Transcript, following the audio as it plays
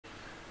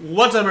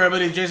What's up,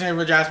 everybody? Jason here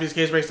for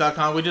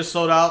JaspysCaseBreaks.com. We just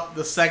sold out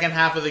the second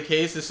half of the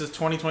case. This is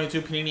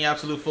 2022 Panini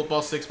Absolute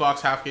Football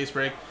 6-box half case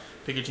break.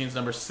 Pick your teams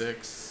number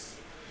 6.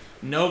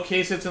 No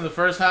case hits in the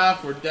first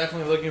half. We're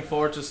definitely looking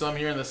forward to some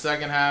here in the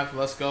second half.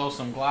 Let's go.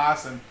 Some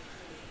glass and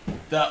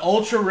the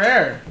ultra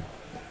rare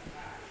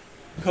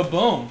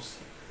kabooms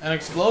and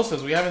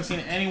explosives. We haven't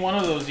seen any one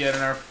of those yet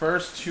in our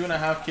first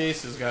 2.5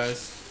 cases, guys.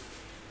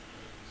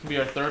 This will be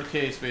our third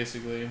case,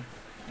 basically.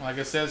 Like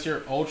it says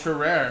here, ultra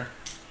rare.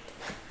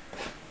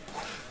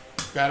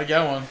 Gotta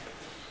get one.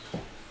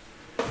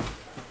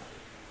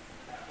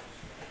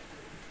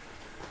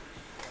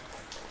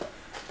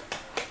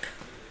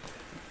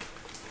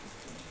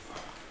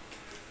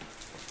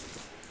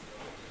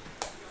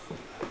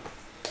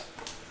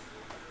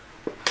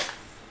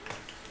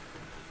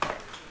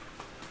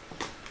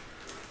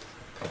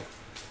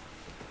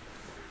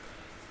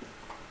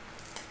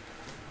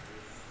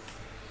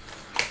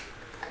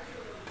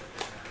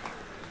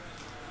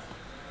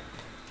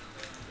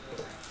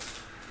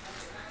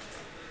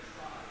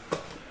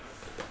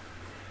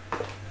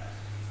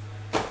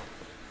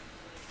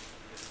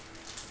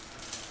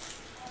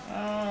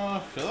 I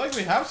feel like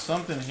we have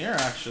something here,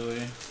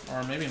 actually.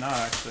 Or maybe not,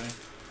 actually.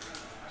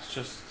 It's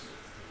just...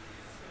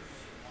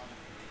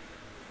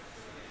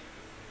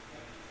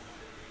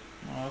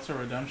 Oh, that's a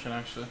redemption,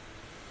 actually.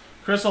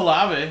 Chris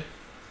Olave.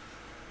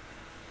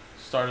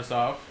 Start us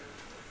off.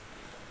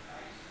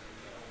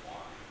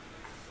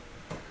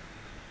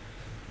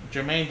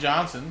 Jermaine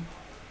Johnson.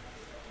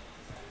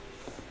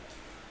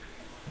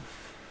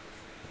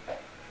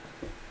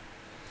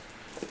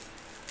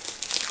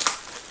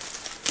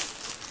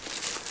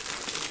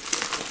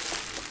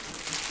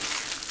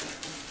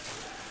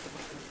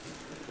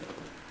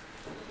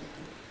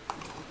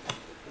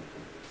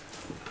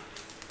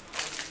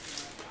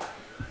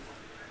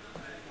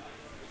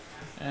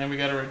 And we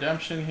got a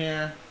redemption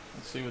here.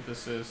 Let's see what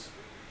this is.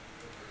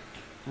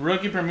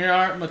 Rookie Premier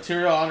Art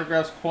Material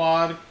Autographs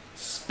Quad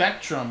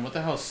Spectrum. What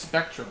the hell is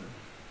Spectrum?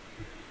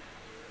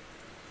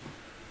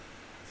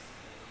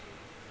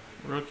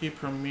 Rookie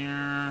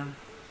Premier.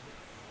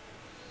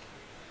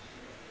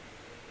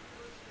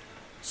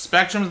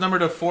 Spectrum's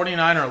numbered to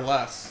 49 or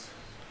less.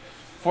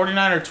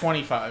 49 or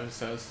 25, it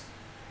says.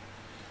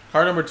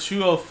 Card number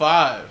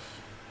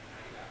 205.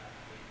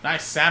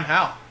 Nice, Sam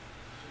Howell.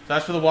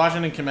 That's for the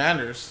Washington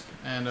Commanders.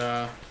 And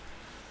I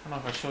don't know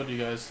if I showed you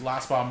guys.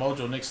 Last Spot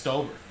Mojo, Nick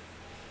Stover.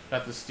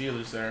 Got the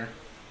Steelers there.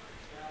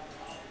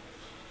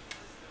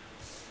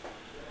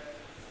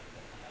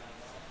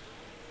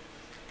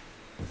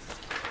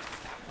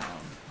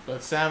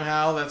 But Sam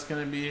Howell, that's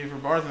going to be for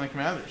Barth and the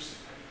Commanders.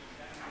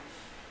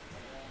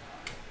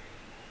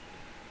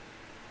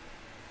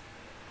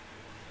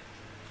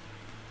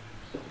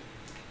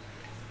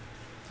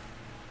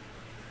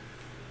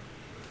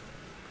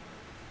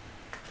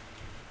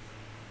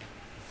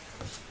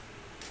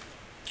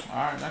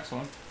 Alright, next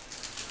one.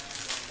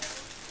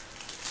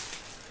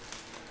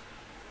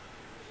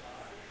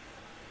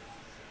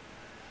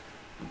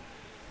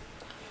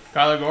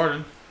 Kyler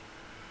Gordon.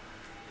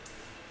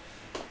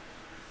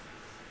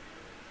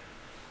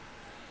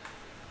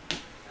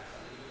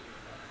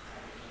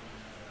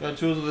 Got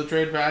tools of the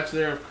trade patch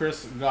there of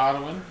Chris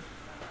Godwin.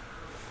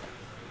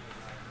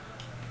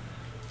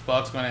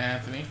 Bucks going to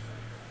Anthony.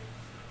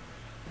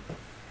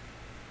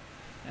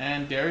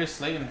 And Darius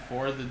Slayton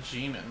for the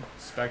G-Man.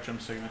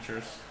 Spectrum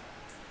signatures.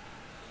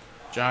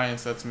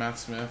 Giants, that's Matt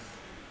Smith.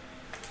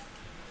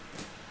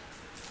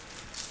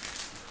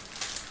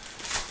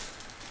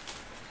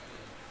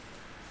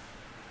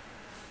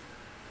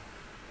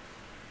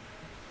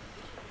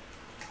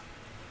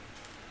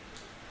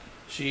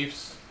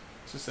 Chiefs,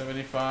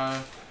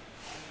 275.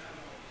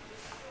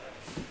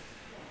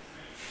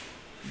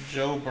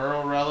 Joe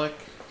Burrow relic.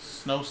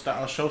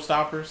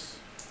 Showstoppers.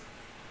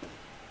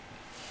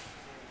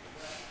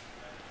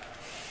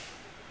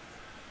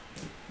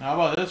 How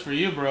about this for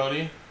you,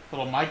 Brody?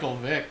 Little Michael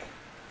Vick.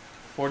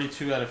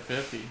 42 out of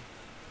 50.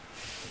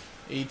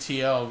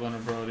 ATL going to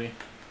Brody.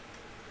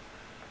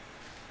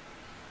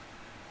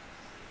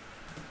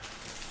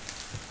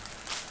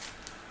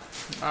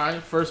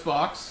 Alright, first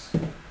box.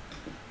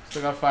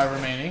 Still got 5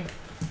 remaining.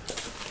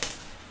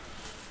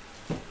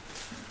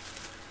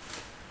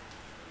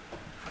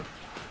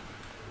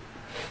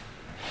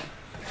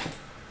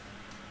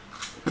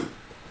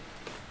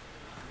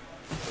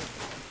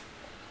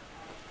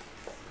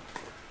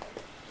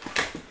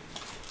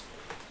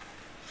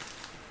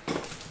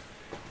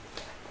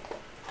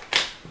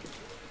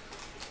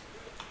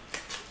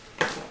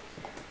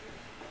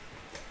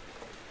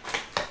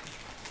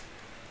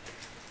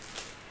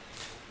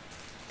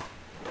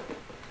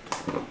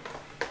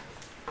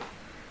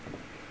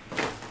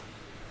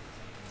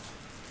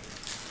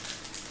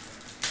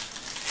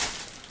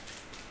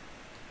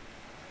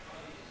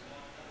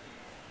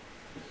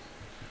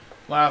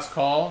 Last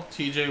call,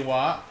 TJ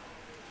Watt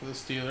for the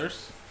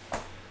Steelers.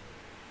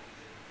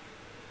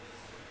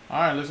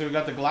 Alright, looks like we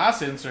got the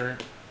glass insert.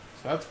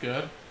 So that's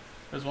good.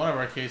 There's one of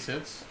our case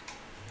hits.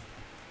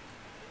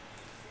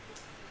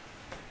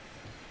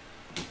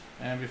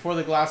 And before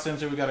the glass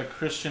insert, we got a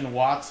Christian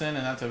Watson,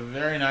 and that's a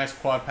very nice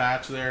quad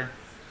patch there.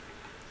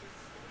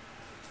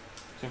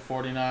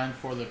 /49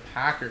 for the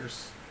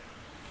Packers.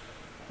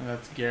 And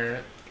that's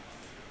Garrett.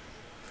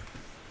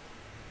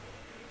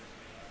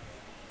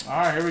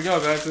 Alright, here we go,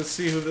 guys. Let's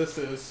see who this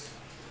is.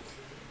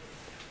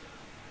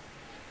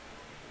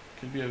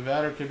 Could be a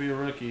vet or could be a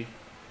rookie.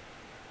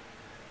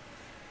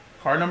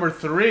 Card number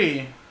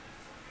 3.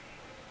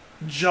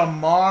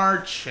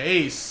 Jamar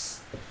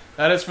Chase.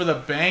 That is for the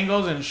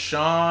Bengals and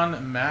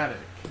Sean Maddock.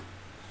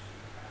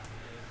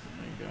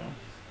 There you go.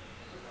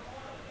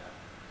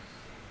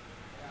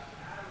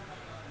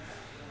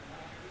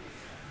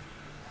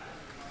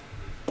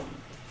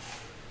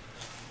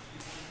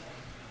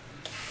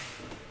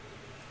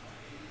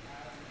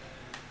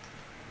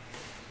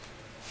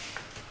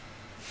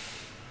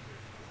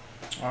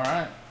 All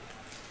right.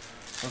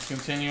 Let's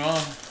continue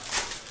on.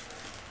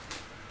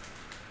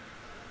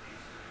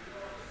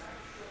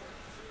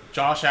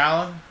 Josh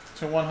Allen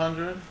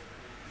 /100.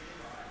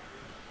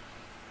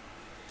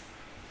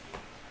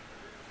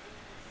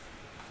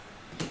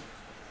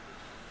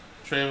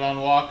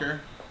 Trayvon Walker.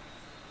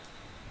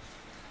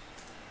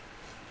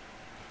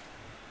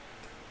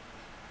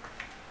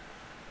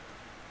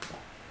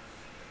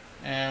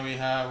 And we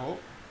have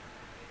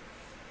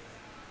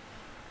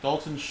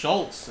Dalton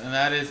Schultz, and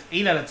that is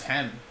 8 out of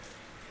 10.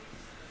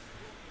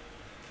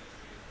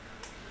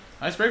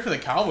 Nice break for the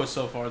Cowboys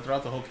so far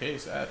throughout the whole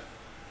case. Ed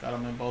got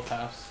them in both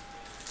halves.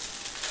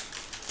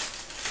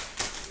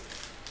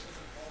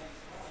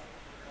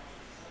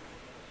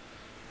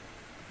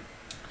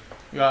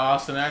 We got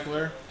Austin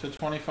Eckler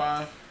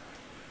 /25.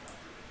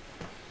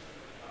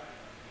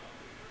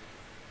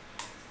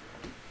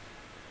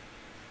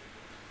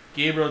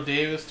 Gabriel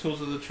Davis,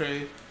 tools of the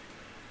trade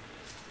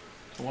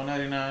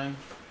 /199.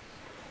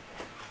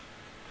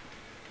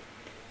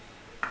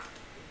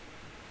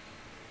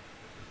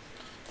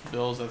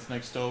 Bills, that's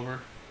next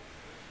over.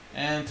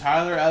 And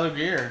Tyler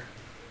Algier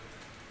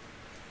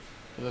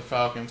for the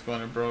Falcons,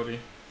 going to Brody.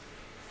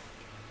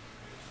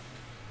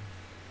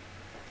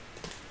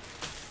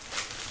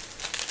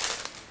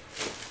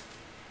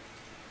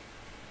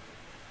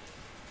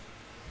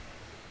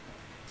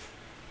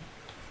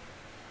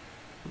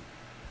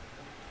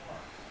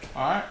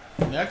 Alright,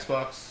 next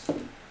box.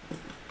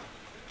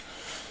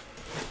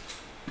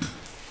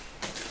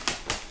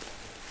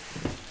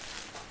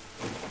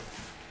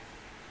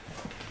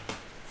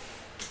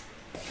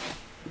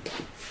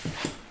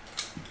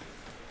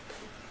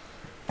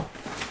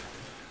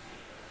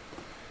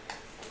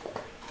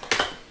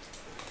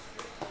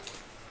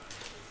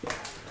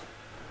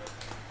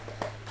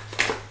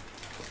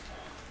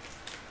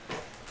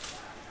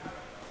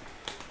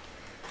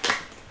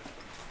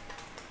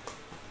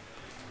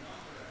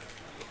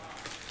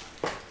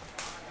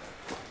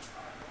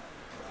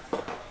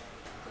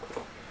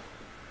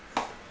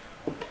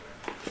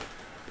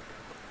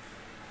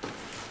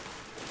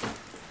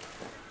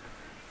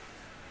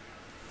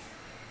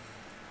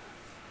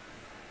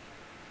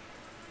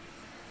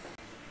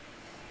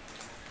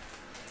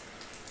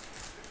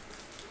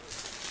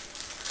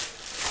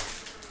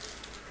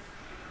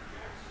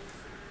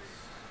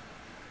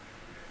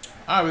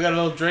 Alright, we got a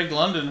little Drake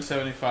London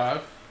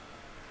 /75.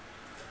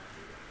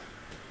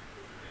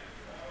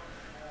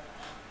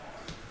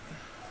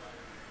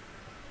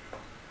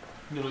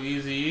 Little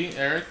Easy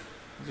Eric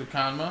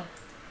Zukanma.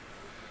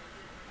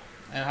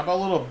 And how about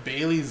a little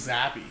Bailey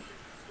Zappi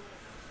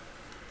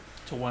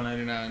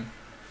 /199.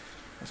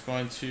 That's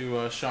going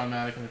to Sean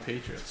Maddock and the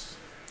Patriots.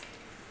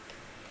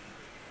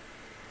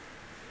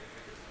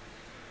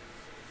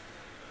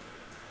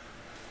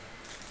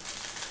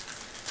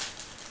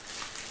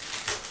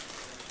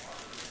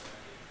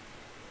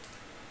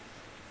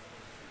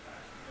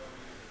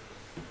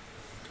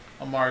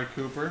 Amari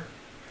Cooper.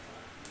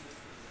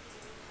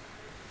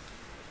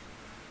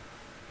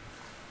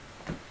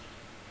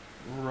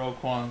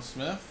 Roquan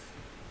Smith.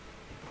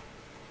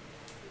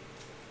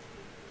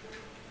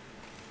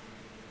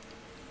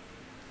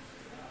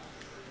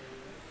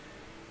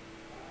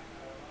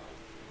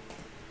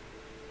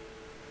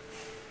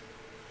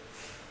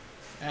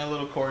 And a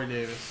little Corey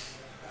Davis.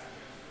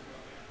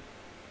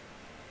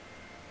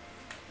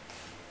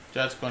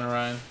 Jets going to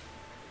Ryan.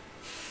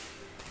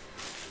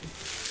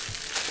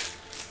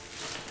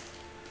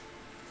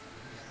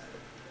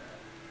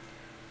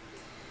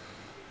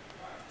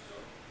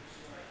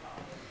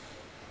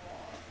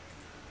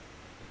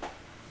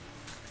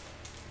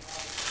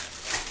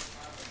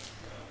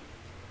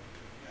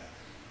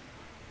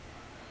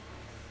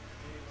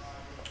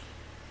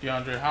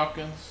 DeAndre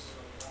Hopkins.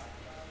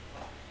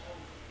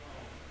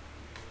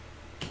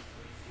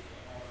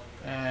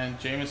 And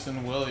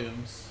Jameson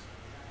Williams.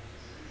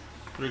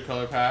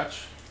 3-color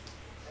patch.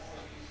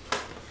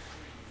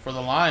 For the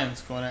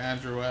Lions, going to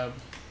Andrew Webb.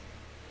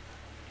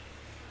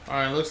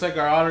 Alright, looks like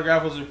our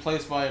autograph was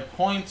replaced by a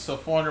point, so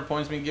 400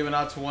 points being given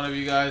out to one of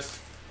you guys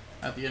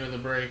at the end of the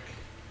break.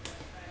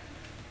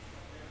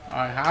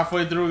 Alright,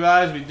 halfway through,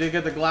 guys. We did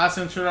get the glass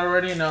insert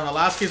already. Now, in the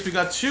last case, we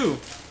got 2.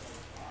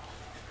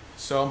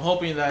 So I'm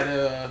hoping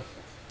that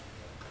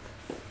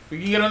If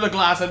we can get another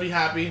glass, I'd be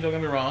happy. Don't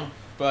get me wrong.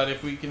 But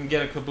if we can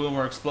get a Kaboom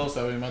or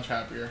Explosive, I'd be much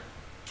happier.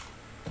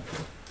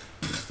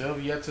 Still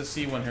yet to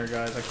see one here,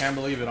 guys. I can't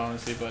believe it,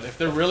 honestly. But if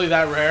they're really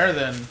that rare,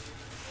 then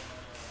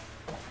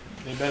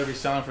they better be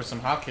selling for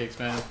some hotcakes,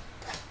 man.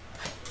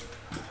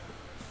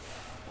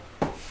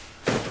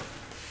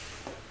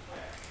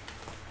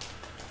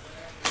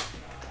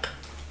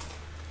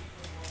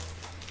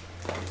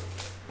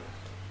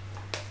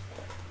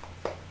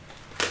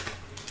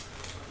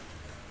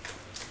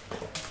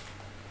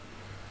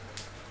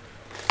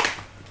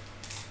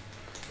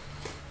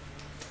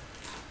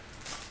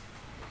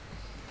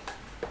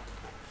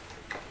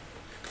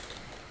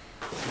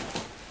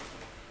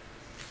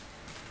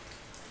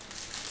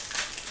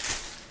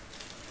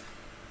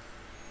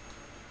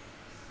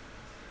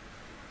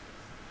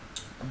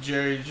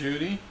 Jerry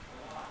Judy.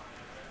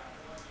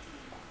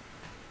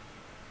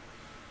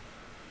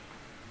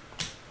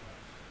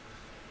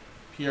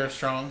 Pierre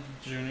Strong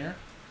Jr.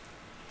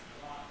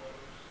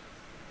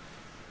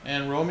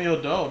 And Romeo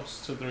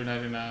Dobbs to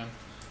 $3.99.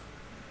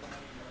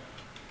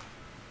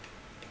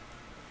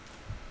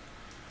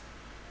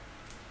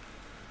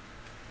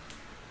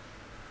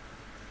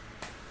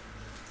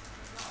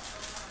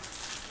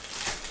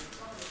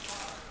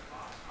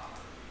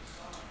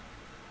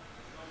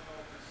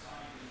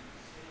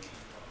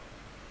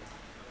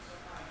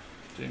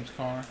 James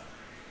Conner.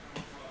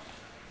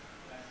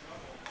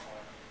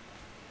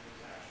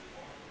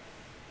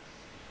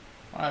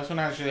 Alright, this one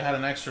actually had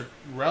an extra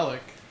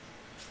relic.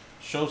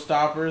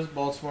 Showstoppers,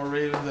 Baltimore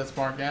Ravens, that's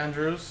Mark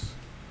Andrews.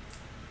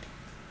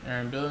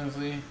 Aaron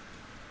Billingsley.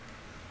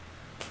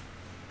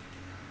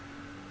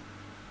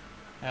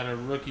 Had a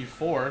rookie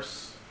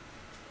force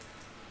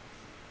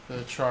for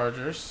the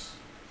Chargers.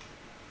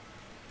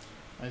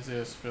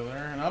 Isaiah Spiller.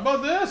 And how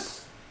about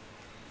this?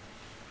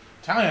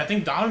 I'm telling you, I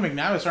think Donovan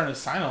McNabb is starting to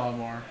sign a lot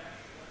more.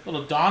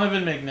 Little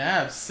Donovan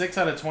McNabb, 6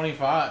 out of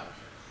 25.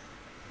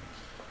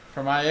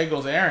 For my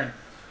Eagles, Aaron.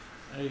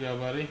 There you go,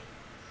 buddy.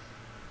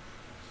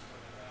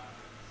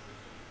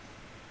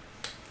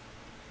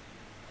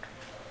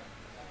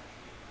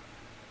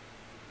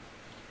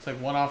 It's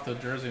like one off the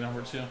jersey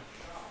number 2.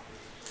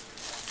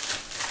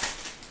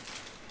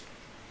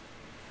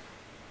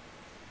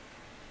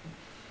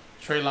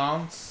 Trey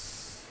Lance.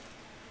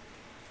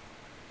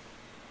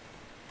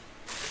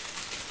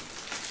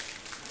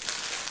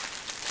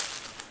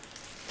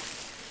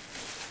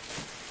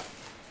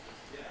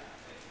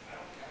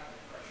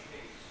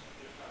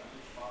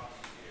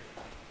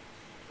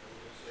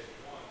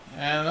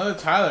 And another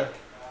Tyler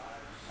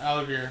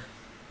Algier.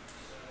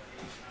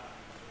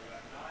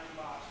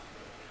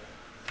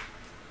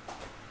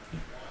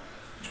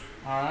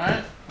 All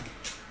right,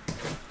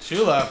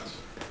 2 left.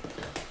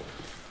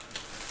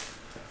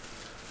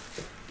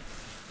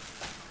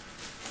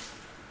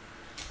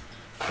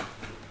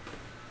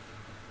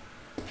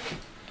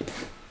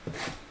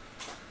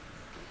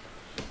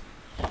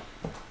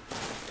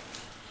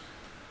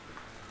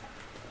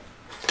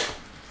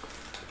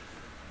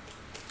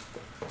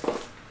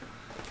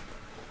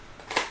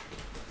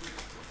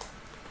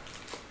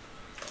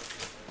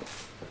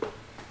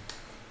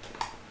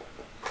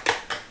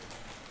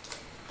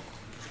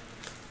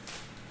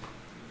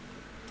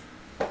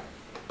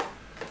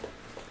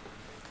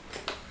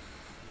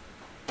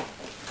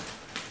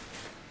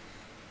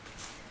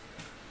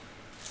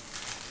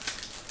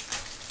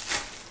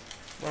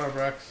 What up,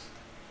 Rex?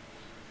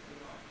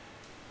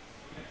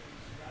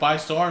 By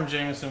Storm,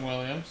 Jameson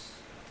Williams.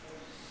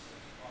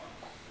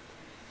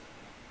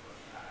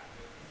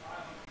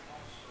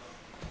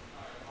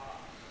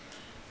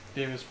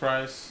 Davis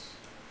Price.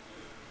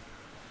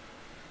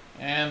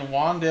 And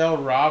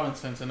Wan'Dale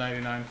Robinson to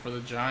 99 for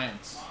the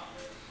Giants.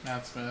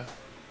 Matt Smith.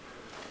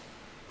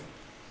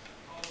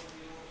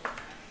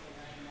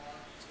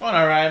 It's going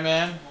alright,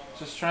 man.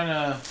 Just trying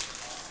to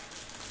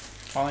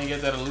finally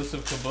get that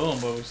elusive Kaboom,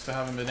 but we still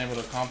haven't been able to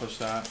accomplish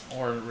that.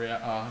 Or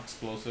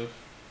explosive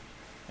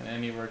in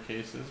any of our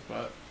cases,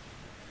 but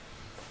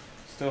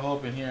still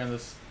hoping here in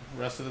this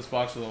rest of this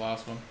box for the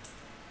last one.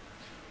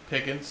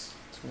 Pickens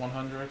to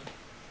 100.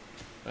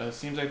 It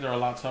seems like they're a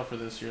lot tougher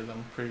this year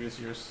than previous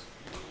years.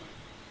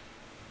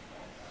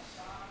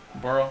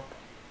 Burrow.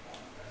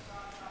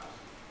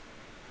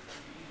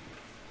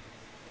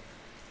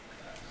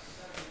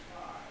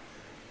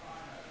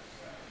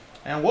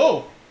 And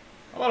whoa!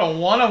 How about a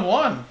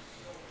 1-of-1?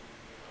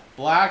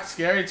 Black,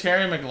 Scary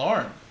Terry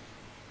McLaurin.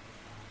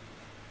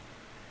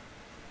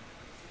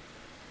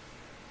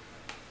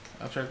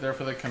 That's right there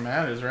for the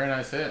Commanders. Very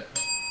nice hit.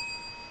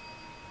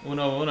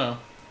 Uno.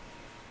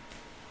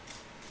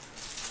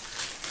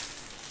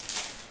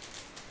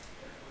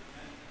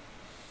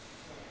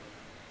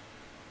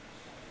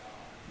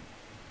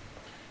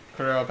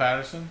 Cordero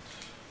Patterson.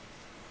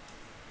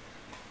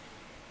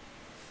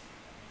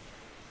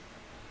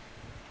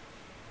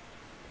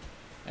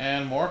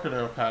 And more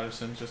Cordero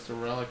Patterson, just a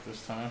relic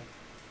this time.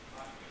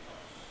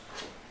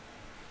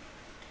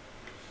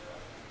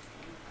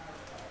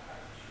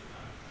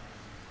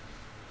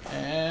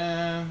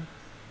 And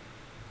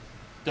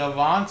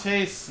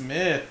Devontae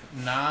Smith,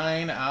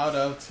 9 out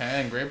of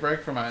 10. Great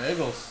break for my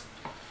Eagles.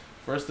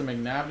 First the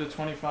McNabb to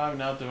 25,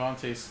 now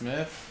Devontae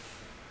Smith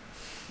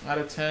out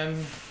of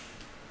 10.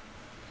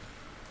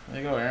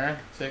 There you go, Aaron.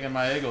 Taking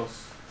my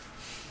Eagles.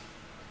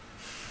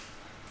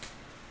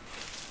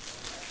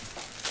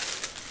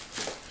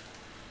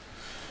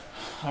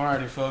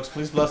 Alrighty, folks.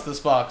 Please bless this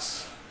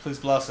box. Please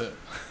bless it.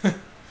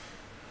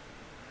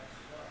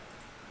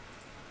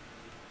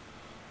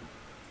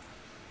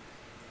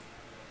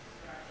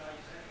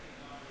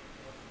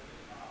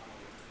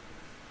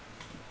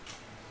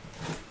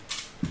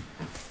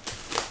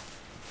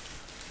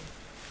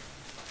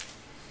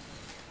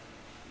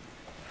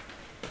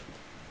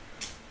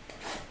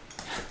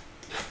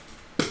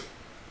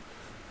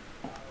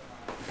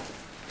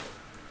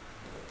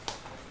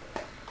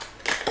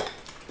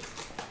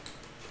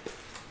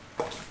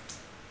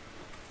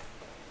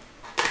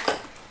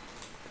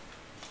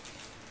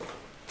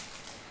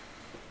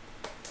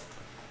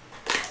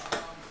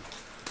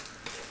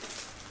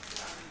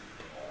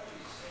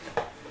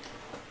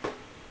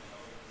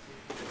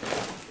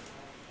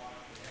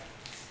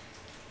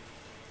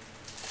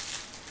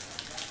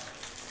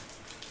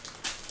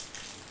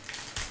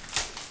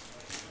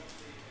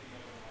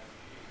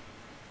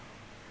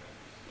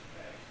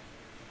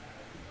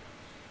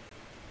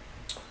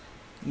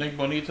 Nick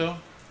Bonito.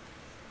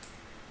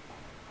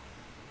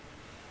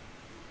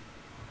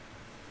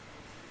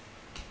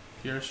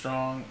 Pierre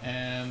Strong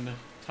and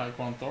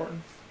Tyquan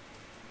Thornton.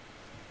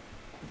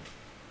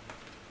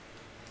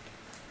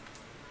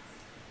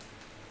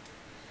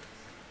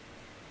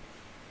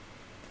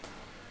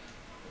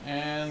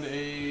 And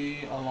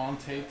a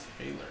Alontae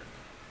Taylor.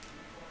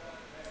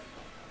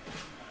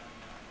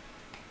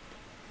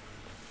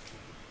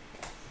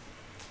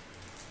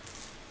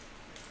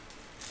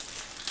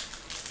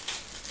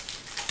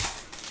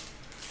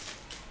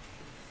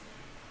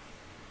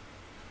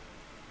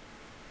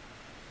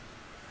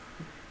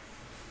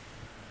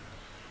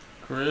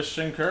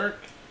 Christian Kirk.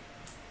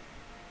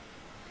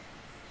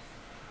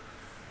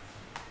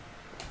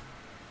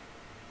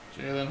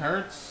 Jalen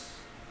Hurts.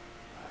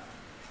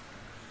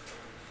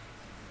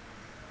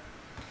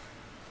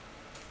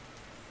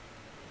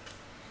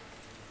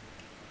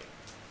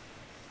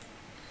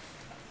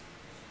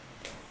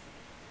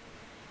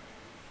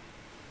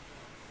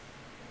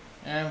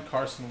 And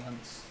Carson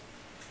Wentz.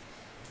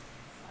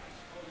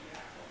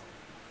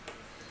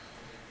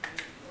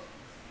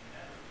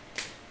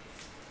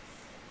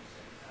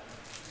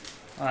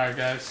 Alright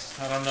guys,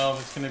 I don't know if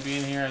it's going to be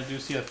in here. I do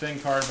see a thin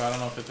card, but I don't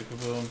know if it's a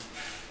Kaboom.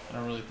 I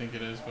don't really think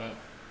it is, but...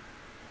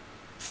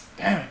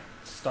 Damn it!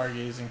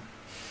 Stargazing.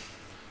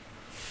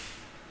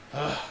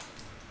 Ugh.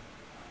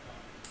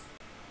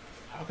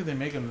 How could they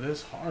make them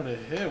this hard to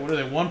hit? What are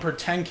they, 1 per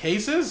 10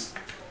 cases?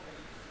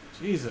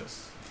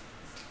 Jesus.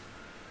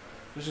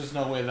 There's just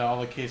no way that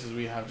all the cases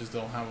we have just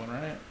don't have one,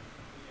 right?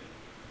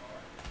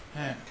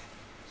 Man,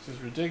 this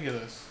is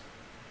ridiculous.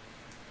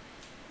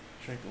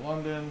 Drake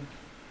London.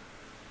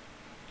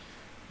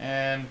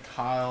 And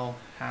Kyle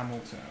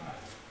Hamilton.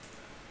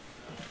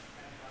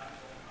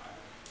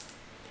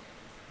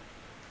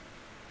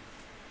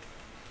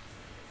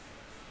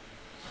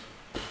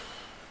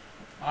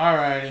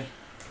 Alrighty.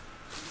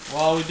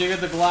 Well, we did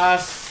get the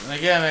glass. And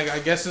again, I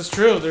guess it's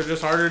true. They're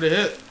just harder to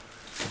hit.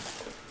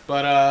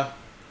 But,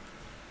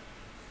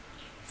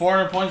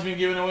 400 points being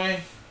given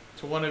away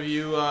to one of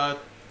you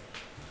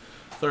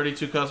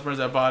 32 customers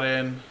that bought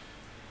in.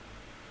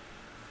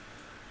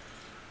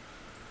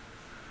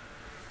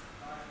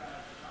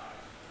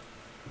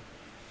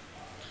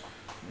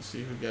 Let's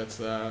see who gets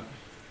that.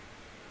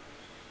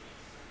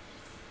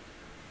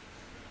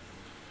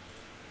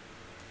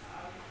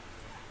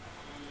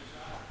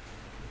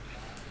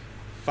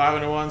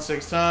 $501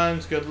 6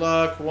 times. Good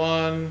luck.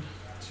 1,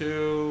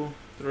 2,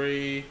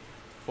 3,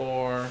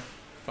 4,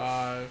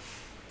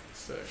 5,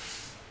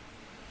 6.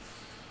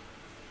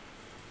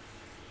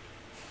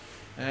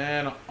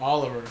 And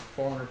Oliver,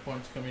 400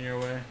 points coming your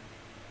way.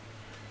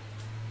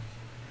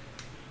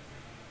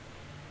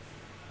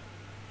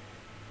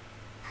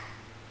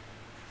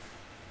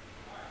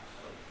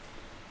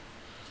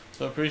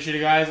 So appreciate it,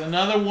 guys.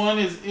 Another one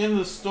is in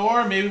the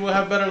store. Maybe we'll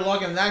have better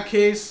luck in that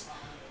case.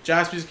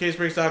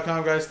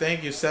 JaspysCaseBreaks.com, guys.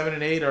 Thank you. 7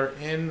 and 8 are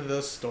in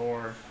the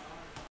store.